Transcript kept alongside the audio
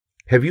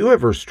Have you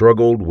ever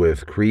struggled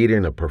with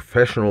creating a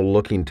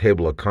professional-looking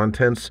table of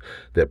contents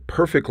that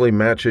perfectly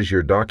matches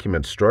your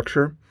document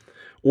structure?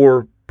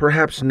 Or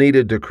perhaps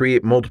needed to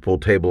create multiple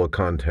table of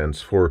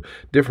contents for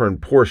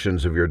different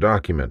portions of your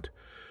document?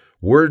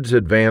 Word's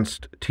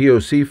advanced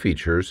TOC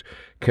features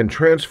can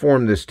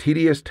transform this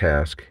tedious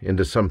task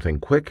into something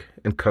quick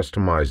and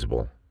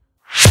customizable.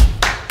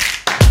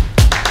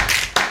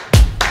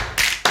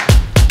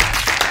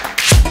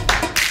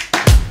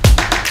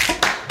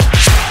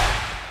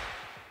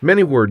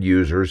 Many Word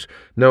users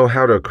know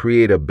how to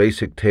create a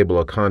basic table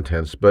of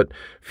contents, but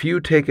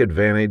few take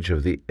advantage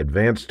of the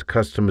advanced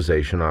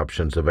customization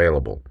options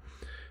available.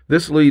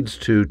 This leads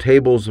to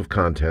tables of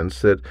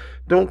contents that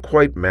don't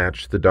quite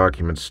match the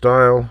document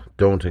style,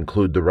 don't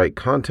include the right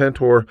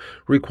content, or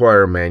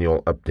require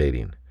manual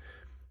updating.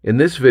 In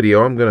this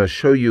video, I'm going to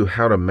show you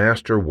how to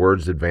master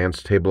Word's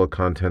advanced table of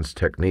contents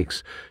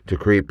techniques to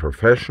create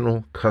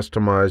professional,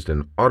 customized,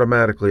 and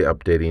automatically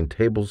updating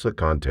tables of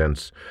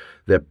contents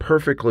that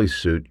perfectly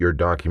suit your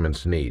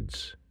document's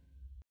needs.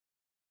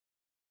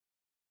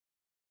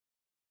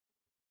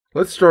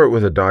 Let's start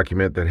with a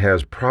document that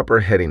has proper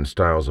heading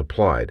styles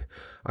applied.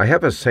 I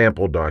have a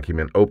sample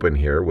document open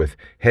here with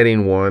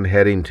Heading 1,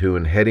 Heading 2,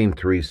 and Heading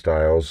 3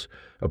 styles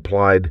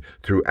applied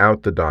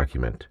throughout the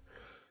document.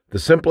 The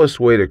simplest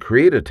way to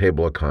create a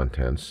table of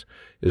contents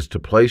is to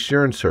place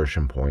your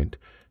insertion point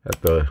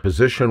at the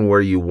position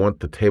where you want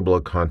the table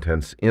of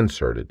contents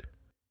inserted.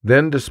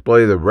 Then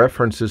display the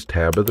References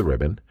tab of the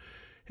ribbon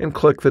and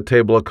click the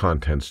Table of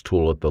Contents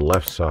tool at the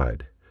left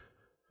side.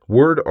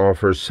 Word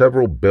offers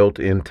several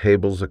built-in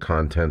tables of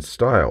contents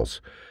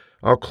styles.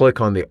 I'll click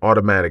on the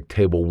Automatic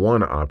Table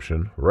 1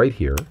 option right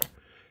here,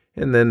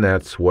 and then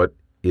that's what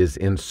is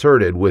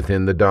inserted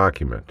within the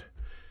document.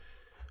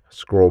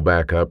 Scroll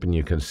back up and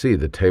you can see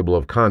the table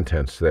of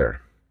contents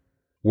there.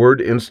 Word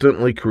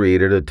instantly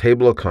created a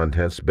table of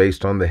contents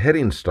based on the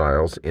heading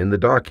styles in the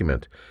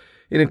document.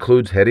 It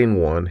includes Heading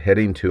 1,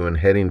 Heading 2, and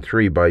Heading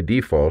 3 by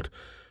default,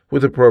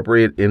 with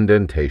appropriate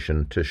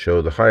indentation to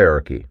show the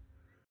hierarchy.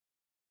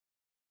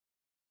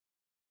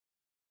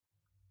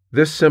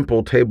 This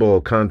simple table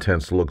of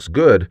contents looks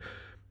good,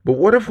 but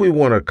what if we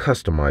want to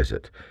customize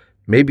it?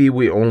 Maybe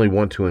we only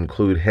want to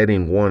include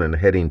Heading 1 and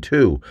Heading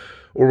 2,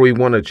 or we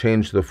want to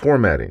change the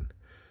formatting.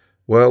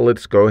 Well,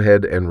 let's go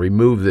ahead and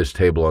remove this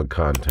table of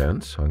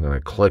contents. I'm going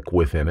to click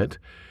within it,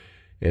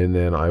 and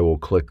then I will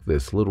click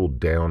this little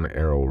down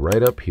arrow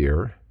right up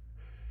here.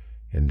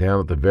 And down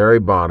at the very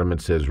bottom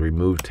it says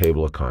Remove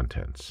Table of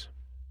Contents.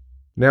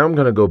 Now I'm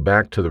going to go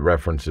back to the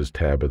References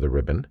tab of the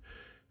ribbon,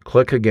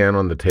 click again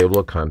on the Table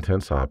of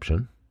Contents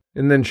option,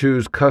 and then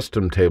choose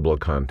Custom Table of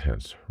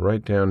Contents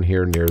right down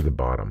here near the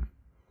bottom.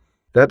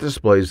 That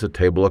displays the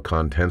Table of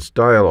Contents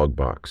dialog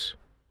box.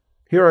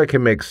 Here I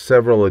can make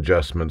several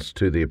adjustments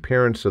to the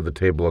appearance of the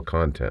table of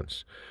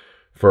contents.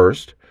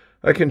 First,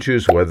 I can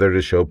choose whether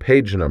to show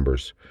page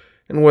numbers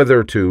and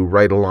whether to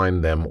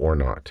right-align them or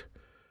not.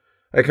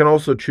 I can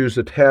also choose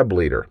a tab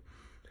leader.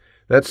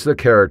 That's the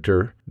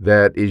character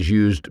that is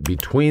used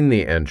between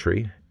the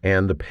entry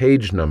and the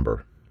page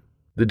number.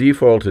 The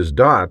default is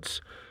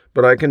dots,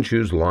 but I can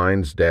choose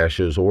lines,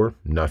 dashes, or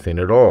nothing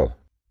at all.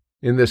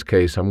 In this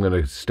case, I'm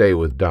going to stay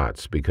with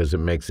dots because it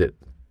makes it,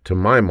 to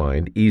my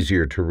mind,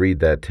 easier to read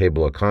that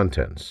table of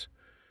contents.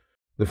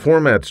 The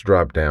Formats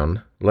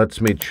drop-down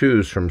lets me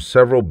choose from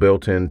several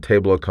built-in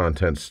table of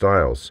contents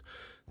styles.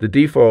 The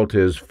default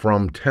is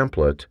From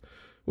Template,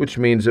 which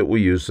means it will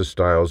use the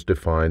styles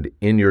defined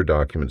in your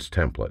document's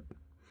template.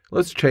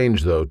 Let's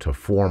change, though, to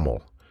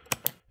Formal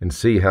and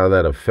see how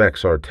that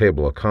affects our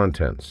table of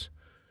contents.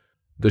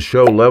 The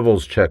Show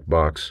Levels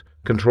checkbox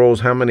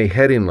controls how many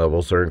heading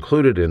levels are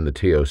included in the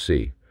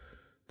TOC.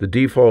 The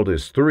default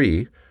is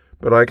 3,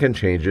 but I can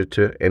change it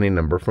to any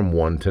number from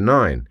 1 to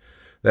 9.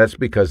 That's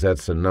because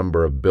that's the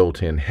number of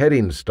built-in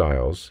heading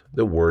styles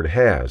that Word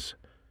has.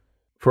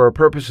 For our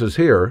purposes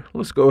here,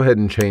 let's go ahead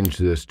and change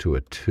this to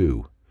a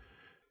 2.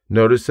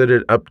 Notice that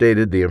it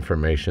updated the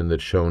information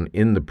that's shown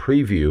in the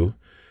preview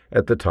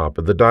at the top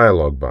of the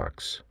dialog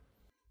box.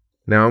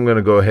 Now I'm going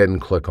to go ahead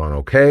and click on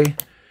OK,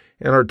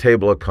 and our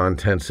table of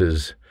contents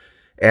is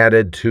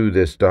added to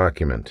this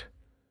document.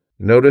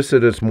 Notice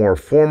that it's more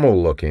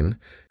formal looking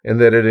and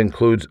that it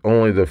includes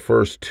only the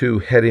first 2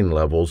 heading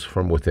levels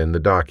from within the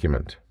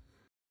document.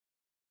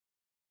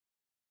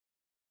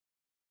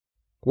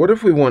 What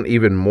if we want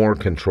even more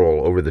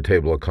control over the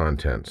table of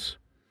contents?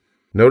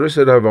 Notice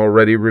that I've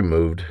already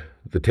removed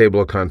the table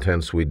of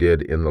contents we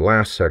did in the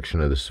last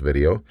section of this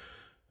video.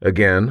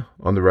 Again,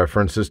 on the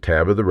References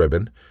tab of the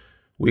ribbon,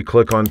 we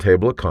click on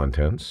Table of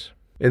Contents,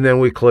 and then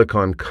we click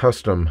on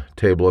Custom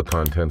Table of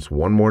Contents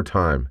one more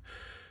time.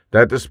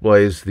 That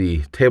displays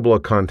the Table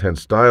of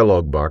Contents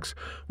dialog box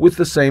with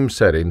the same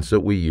settings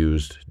that we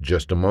used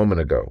just a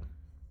moment ago.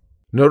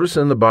 Notice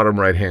in the bottom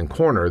right-hand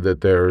corner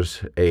that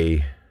there's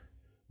a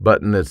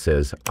button that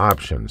says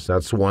Options.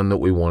 That's the one that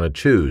we want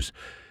to choose,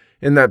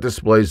 and that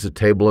displays the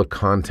Table of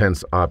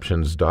Contents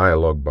Options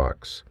dialog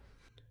box.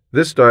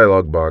 This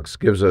dialog box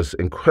gives us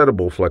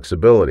incredible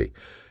flexibility.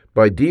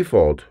 By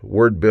default,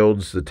 Word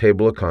builds the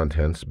table of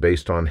contents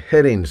based on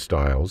heading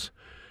styles,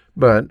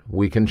 but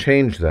we can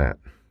change that.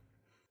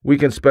 We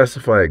can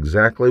specify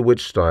exactly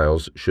which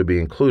styles should be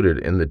included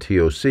in the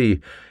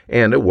TOC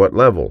and at what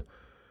level.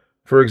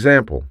 For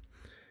example,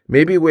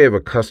 maybe we have a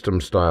custom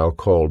style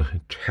called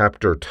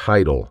chapter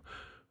title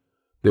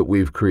that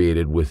we've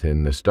created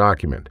within this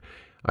document.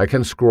 I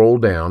can scroll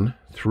down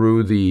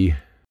through the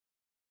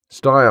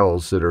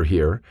styles that are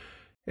here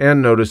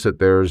and notice that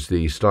there's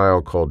the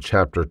style called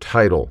chapter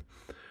title.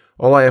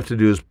 All I have to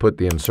do is put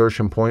the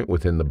insertion point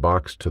within the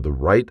box to the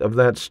right of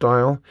that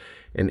style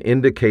and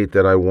indicate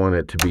that I want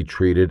it to be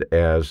treated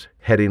as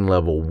heading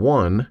level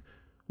 1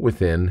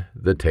 within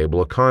the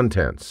table of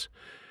contents.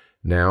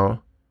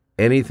 Now,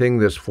 anything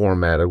that's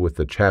formatted with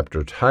the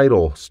chapter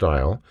title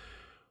style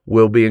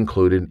will be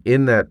included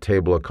in that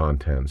table of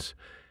contents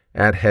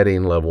at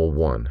heading level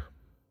 1.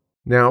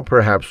 Now,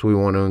 perhaps we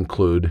want to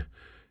include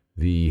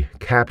the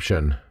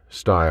caption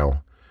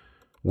style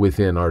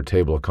within our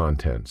table of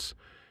contents.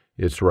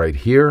 It's right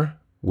here.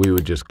 We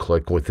would just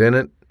click within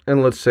it,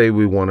 and let's say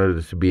we wanted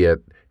it to be at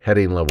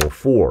heading level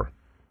 4,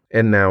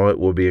 and now it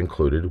will be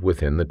included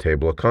within the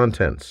table of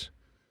contents.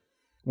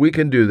 We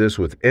can do this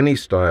with any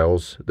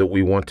styles that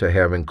we want to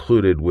have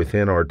included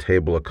within our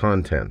table of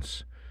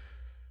contents.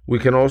 We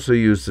can also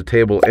use the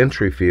table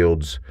entry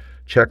fields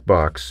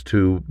checkbox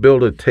to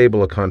build a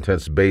table of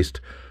contents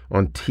based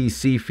on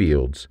TC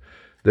fields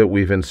that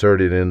we've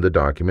inserted in the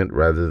document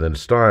rather than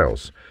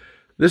styles.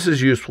 This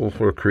is useful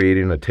for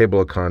creating a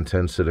table of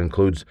contents that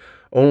includes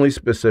only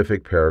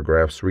specific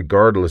paragraphs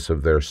regardless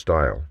of their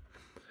style.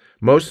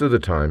 Most of the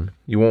time,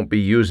 you won't be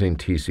using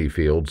TC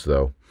fields,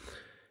 though.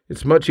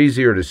 It's much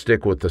easier to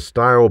stick with the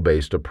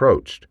style-based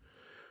approach.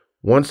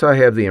 Once I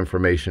have the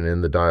information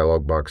in the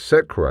dialog box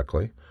set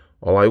correctly,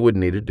 all I would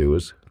need to do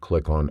is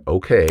click on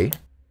OK,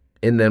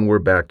 and then we're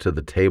back to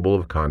the Table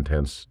of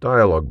Contents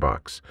dialog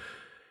box.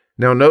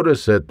 Now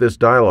notice that this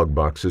dialog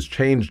box has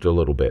changed a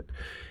little bit.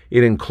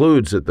 It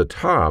includes at the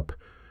top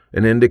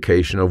an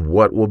indication of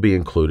what will be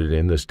included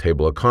in this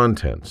table of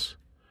contents.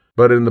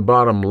 But in the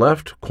bottom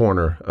left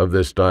corner of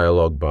this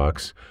dialog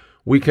box,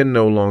 we can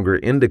no longer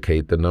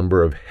indicate the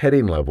number of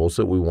heading levels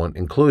that we want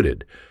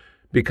included.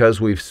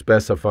 Because we've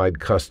specified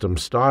custom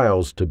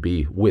styles to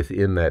be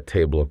within that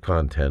table of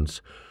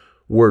contents,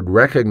 Word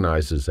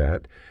recognizes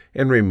that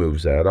and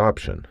removes that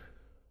option.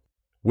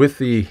 With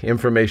the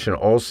information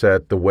all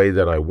set the way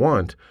that I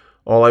want,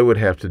 all I would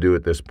have to do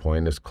at this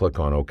point is click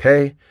on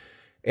OK,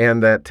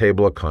 and that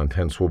table of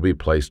contents will be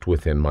placed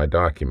within my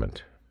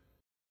document.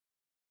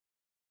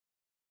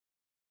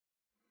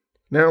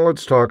 Now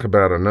let's talk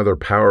about another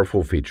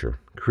powerful feature,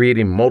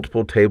 creating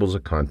multiple tables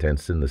of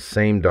contents in the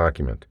same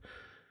document.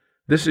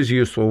 This is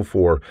useful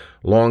for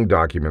long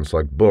documents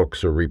like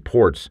books or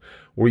reports,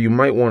 where you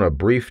might want a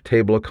brief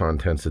table of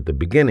contents at the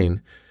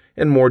beginning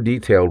and more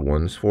detailed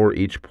ones for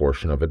each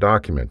portion of a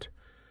document.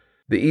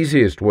 The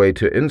easiest way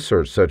to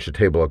insert such a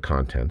table of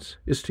contents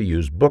is to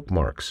use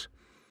bookmarks.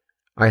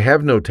 I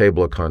have no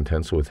table of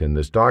contents within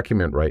this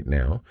document right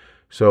now,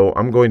 so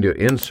I'm going to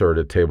insert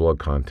a table of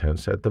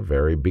contents at the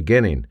very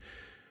beginning.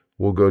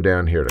 We'll go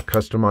down here to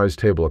Customize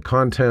Table of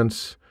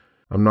Contents.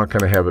 I'm not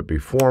going to have it be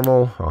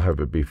formal. I'll have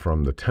it be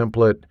from the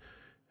template.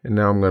 And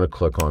now I'm going to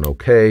click on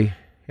OK,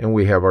 and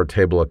we have our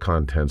table of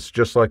contents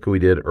just like we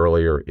did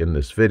earlier in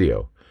this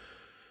video.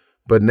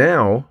 But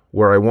now,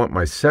 where I want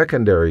my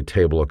secondary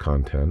table of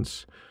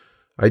contents,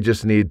 I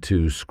just need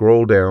to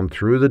scroll down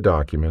through the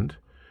document.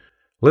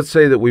 Let's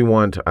say that we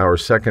want our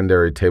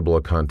secondary table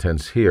of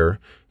contents here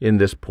in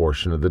this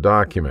portion of the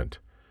document.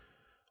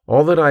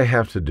 All that I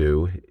have to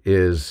do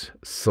is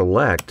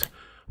select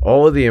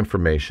all of the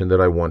information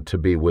that I want to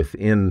be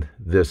within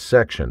this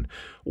section,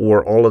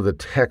 or all of the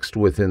text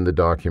within the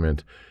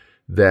document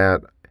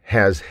that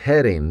has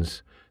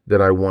headings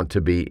that I want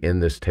to be in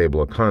this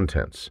table of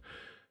contents.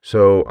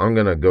 So I'm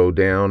going to go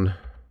down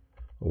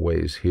a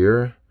ways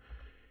here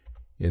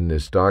in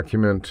this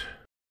document,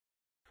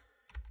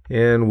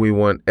 and we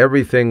want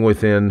everything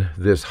within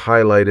this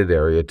highlighted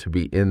area to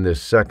be in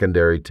this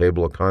secondary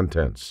table of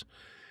contents.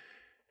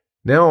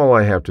 Now all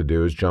I have to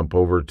do is jump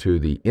over to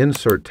the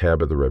Insert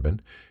tab of the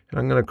ribbon, and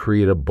I'm going to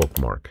create a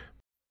bookmark.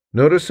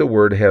 Notice that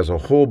Word has a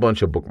whole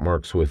bunch of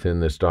bookmarks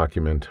within this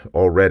document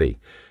already.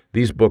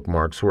 These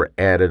bookmarks were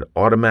added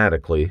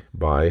automatically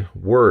by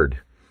Word.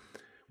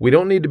 We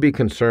don't need to be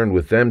concerned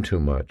with them too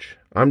much.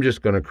 I'm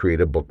just going to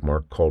create a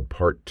bookmark called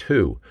Part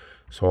 2.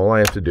 So all I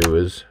have to do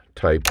is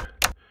type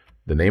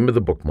the name of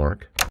the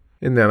bookmark,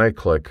 and then I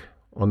click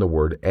on the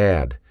word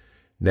Add.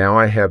 Now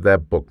I have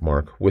that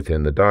bookmark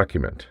within the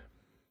document.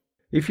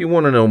 If you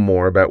want to know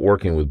more about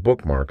working with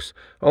bookmarks,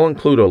 I'll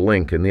include a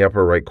link in the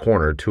upper right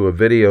corner to a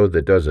video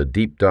that does a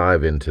deep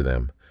dive into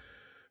them.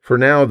 For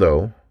now,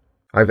 though,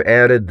 I've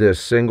added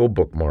this single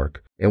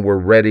bookmark, and we're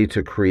ready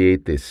to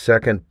create the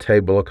second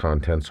table of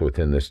contents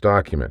within this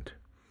document.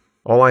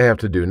 All I have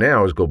to do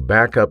now is go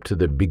back up to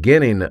the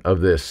beginning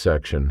of this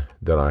section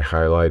that I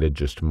highlighted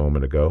just a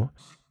moment ago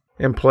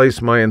and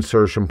place my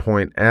insertion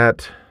point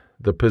at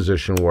the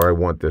position where I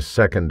want this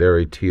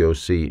secondary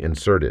TOC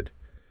inserted.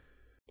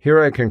 Here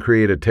I can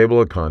create a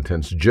table of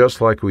contents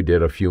just like we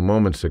did a few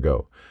moments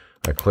ago.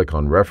 I click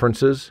on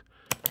References,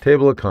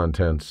 Table of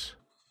Contents,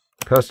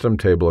 Custom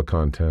Table of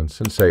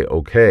Contents, and say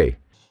OK.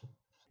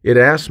 It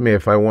asks me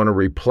if I want to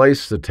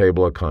replace the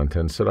table of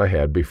contents that I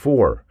had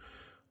before.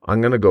 I'm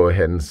going to go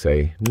ahead and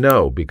say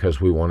no, because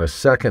we want a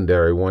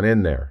secondary one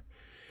in there.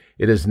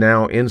 It has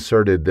now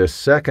inserted this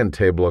second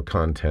table of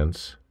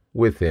contents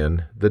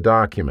within the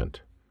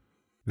document.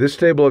 This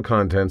table of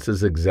contents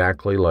is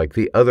exactly like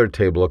the other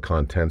table of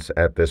contents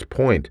at this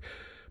point,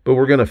 but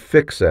we're going to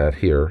fix that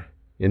here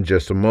in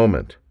just a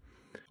moment.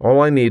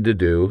 All I need to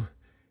do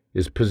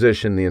is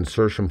position the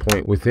insertion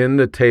point within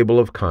the table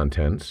of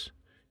contents.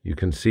 You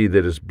can see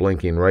that it's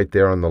blinking right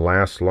there on the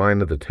last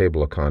line of the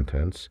table of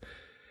contents.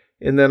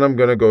 And then I'm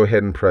going to go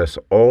ahead and press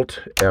Alt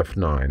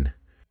F9.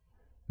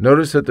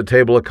 Notice that the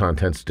table of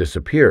contents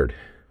disappeared.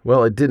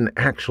 Well, it didn't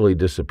actually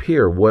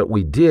disappear. What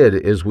we did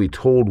is we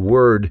told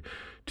Word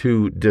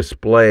to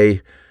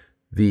display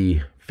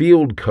the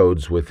field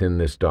codes within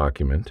this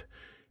document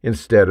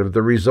instead of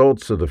the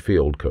results of the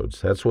field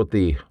codes. That's what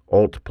the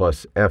Alt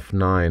plus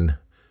F9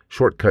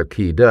 shortcut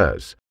key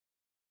does.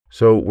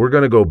 So we're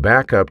going to go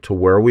back up to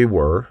where we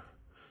were,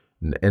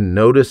 and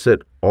notice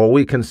that all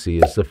we can see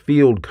is the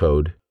field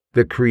code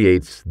that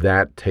creates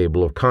that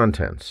table of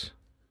contents.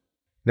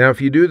 Now,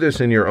 if you do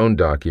this in your own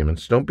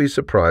documents, don't be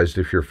surprised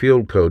if your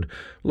field code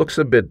looks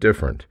a bit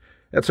different.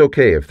 That's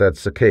okay if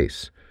that's the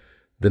case.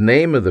 The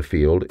name of the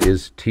field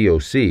is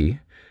TOC,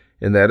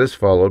 and that is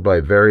followed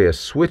by various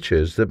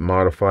switches that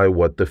modify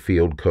what the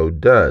field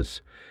code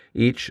does.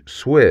 Each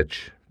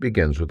switch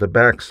begins with a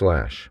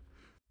backslash.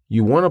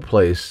 You want to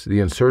place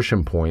the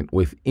insertion point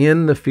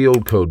within the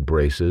field code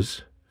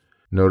braces.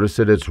 Notice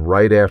that it's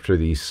right after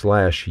the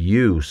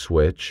 /U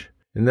switch,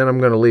 and then I'm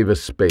going to leave a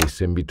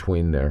space in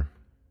between there.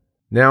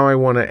 Now I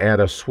want to add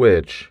a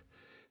switch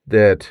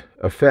that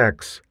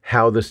affects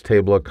how this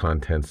table of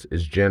contents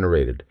is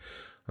generated.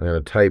 I'm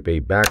going to type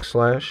a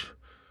backslash,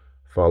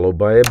 followed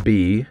by a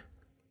B,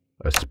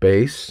 a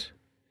space,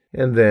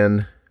 and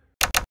then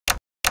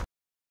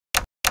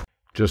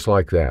just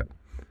like that.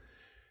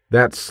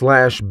 That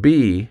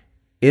 /B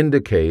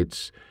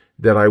indicates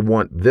that I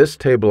want this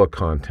table of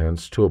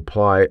contents to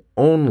apply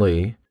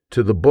only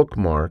to the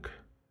bookmark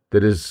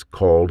that is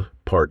called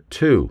Part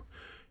 2.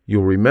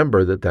 You'll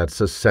remember that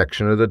that's a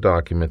section of the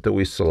document that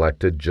we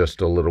selected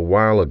just a little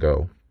while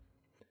ago.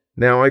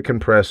 Now I can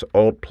press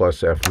Alt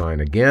plus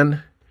F9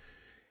 again,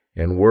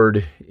 and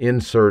Word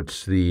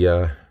inserts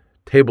the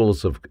table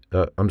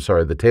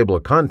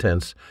of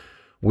contents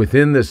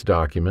within this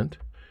document.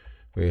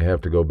 We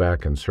have to go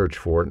back and search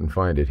for it and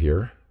find it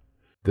here.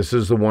 This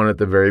is the one at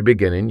the very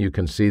beginning. You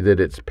can see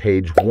that it's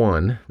page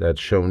 1. That's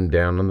shown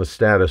down on the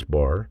status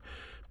bar,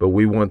 but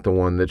we want the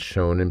one that's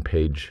shown in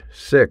page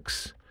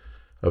 6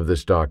 of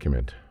this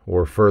document,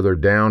 or further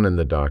down in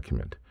the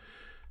document.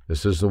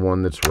 This is the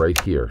one that's right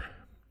here.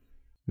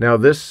 Now,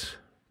 this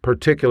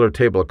particular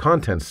table of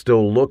contents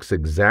still looks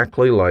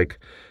exactly like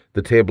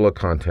the table of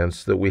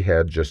contents that we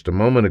had just a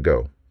moment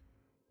ago.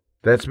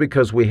 That's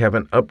because we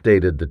haven't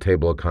updated the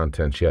table of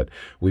contents yet.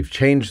 We've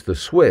changed the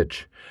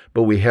switch,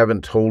 but we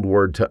haven't told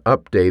Word to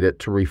update it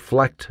to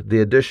reflect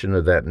the addition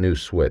of that new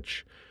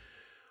switch.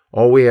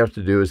 All we have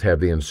to do is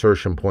have the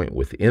insertion point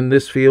within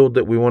this field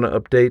that we want to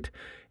update,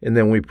 and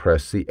then we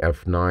press the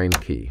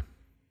F9 key.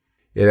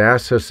 It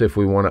asks us if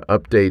we want to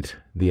update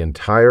the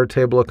entire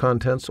table of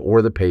contents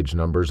or the page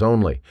numbers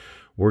only.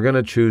 We're going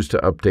to choose to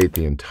update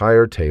the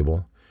entire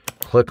table.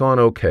 Click on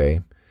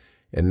OK,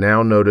 and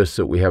now notice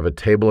that we have a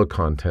table of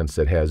contents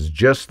that has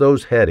just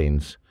those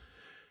headings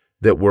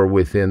that were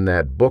within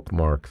that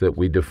bookmark that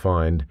we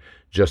defined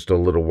just a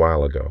little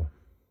while ago.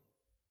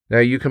 Now,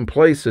 you can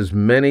place as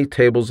many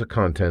tables of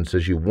contents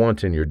as you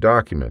want in your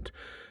document.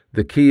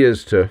 The key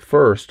is to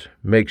first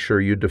make sure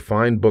you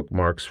define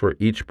bookmarks for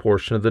each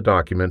portion of the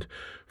document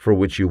for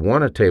which you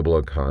want a table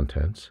of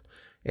contents,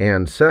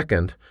 and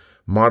second,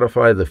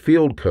 modify the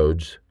field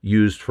codes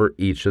used for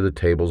each of the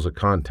tables of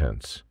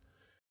contents.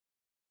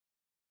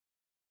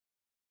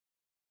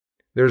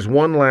 There's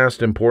one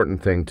last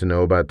important thing to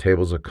know about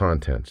tables of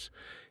contents,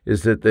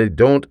 is that they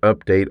don't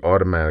update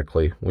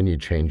automatically when you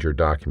change your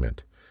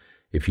document.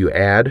 If you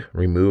add,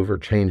 remove, or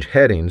change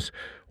headings,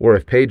 or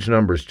if page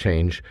numbers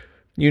change,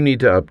 you need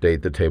to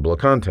update the table of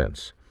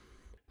contents.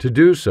 To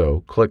do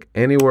so, click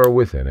anywhere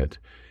within it,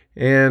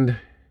 and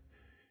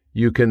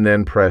you can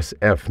then press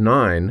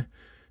F9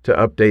 to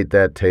update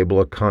that table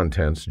of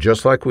contents,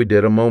 just like we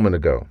did a moment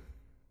ago.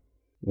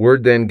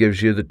 Word then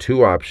gives you the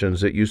two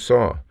options that you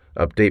saw: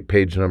 update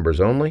page numbers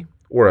only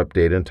or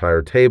update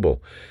entire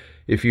table.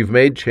 If you've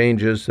made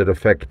changes that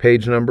affect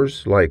page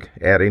numbers, like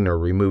adding or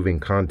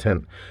removing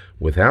content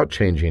without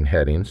changing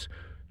headings,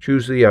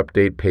 choose the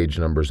update page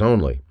numbers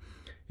only.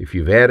 If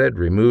you've added,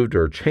 removed,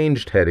 or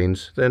changed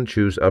headings, then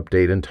choose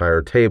update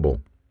entire table.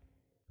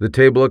 The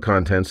table of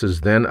contents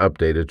is then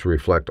updated to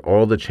reflect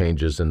all the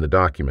changes in the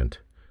document.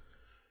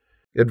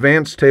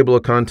 Advanced table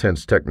of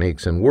contents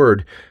techniques in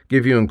Word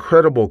give you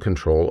incredible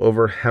control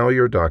over how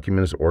your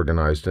document is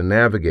organized and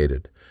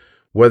navigated.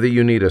 Whether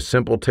you need a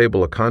simple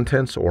table of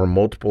contents or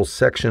multiple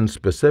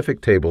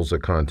section-specific tables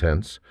of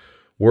contents,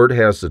 Word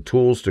has the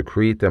tools to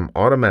create them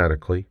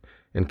automatically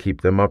and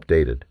keep them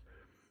updated.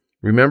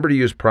 Remember to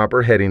use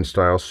proper heading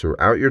styles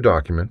throughout your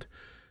document,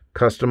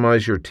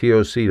 customize your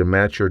TOC to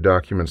match your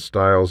document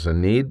styles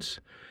and needs,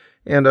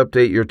 and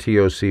update your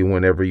TOC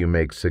whenever you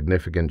make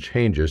significant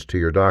changes to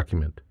your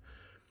document.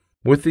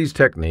 With these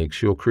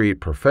techniques, you'll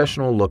create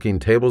professional-looking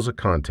tables of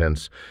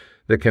contents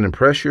that can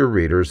impress your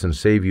readers and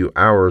save you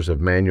hours of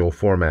manual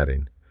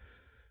formatting.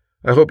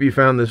 I hope you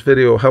found this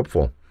video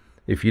helpful.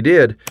 If you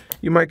did,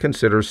 you might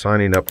consider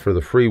signing up for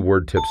the free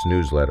Word Tips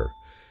newsletter.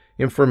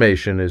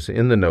 Information is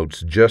in the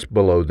notes just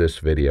below this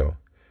video.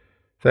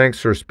 Thanks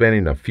for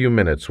spending a few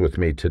minutes with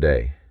me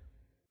today.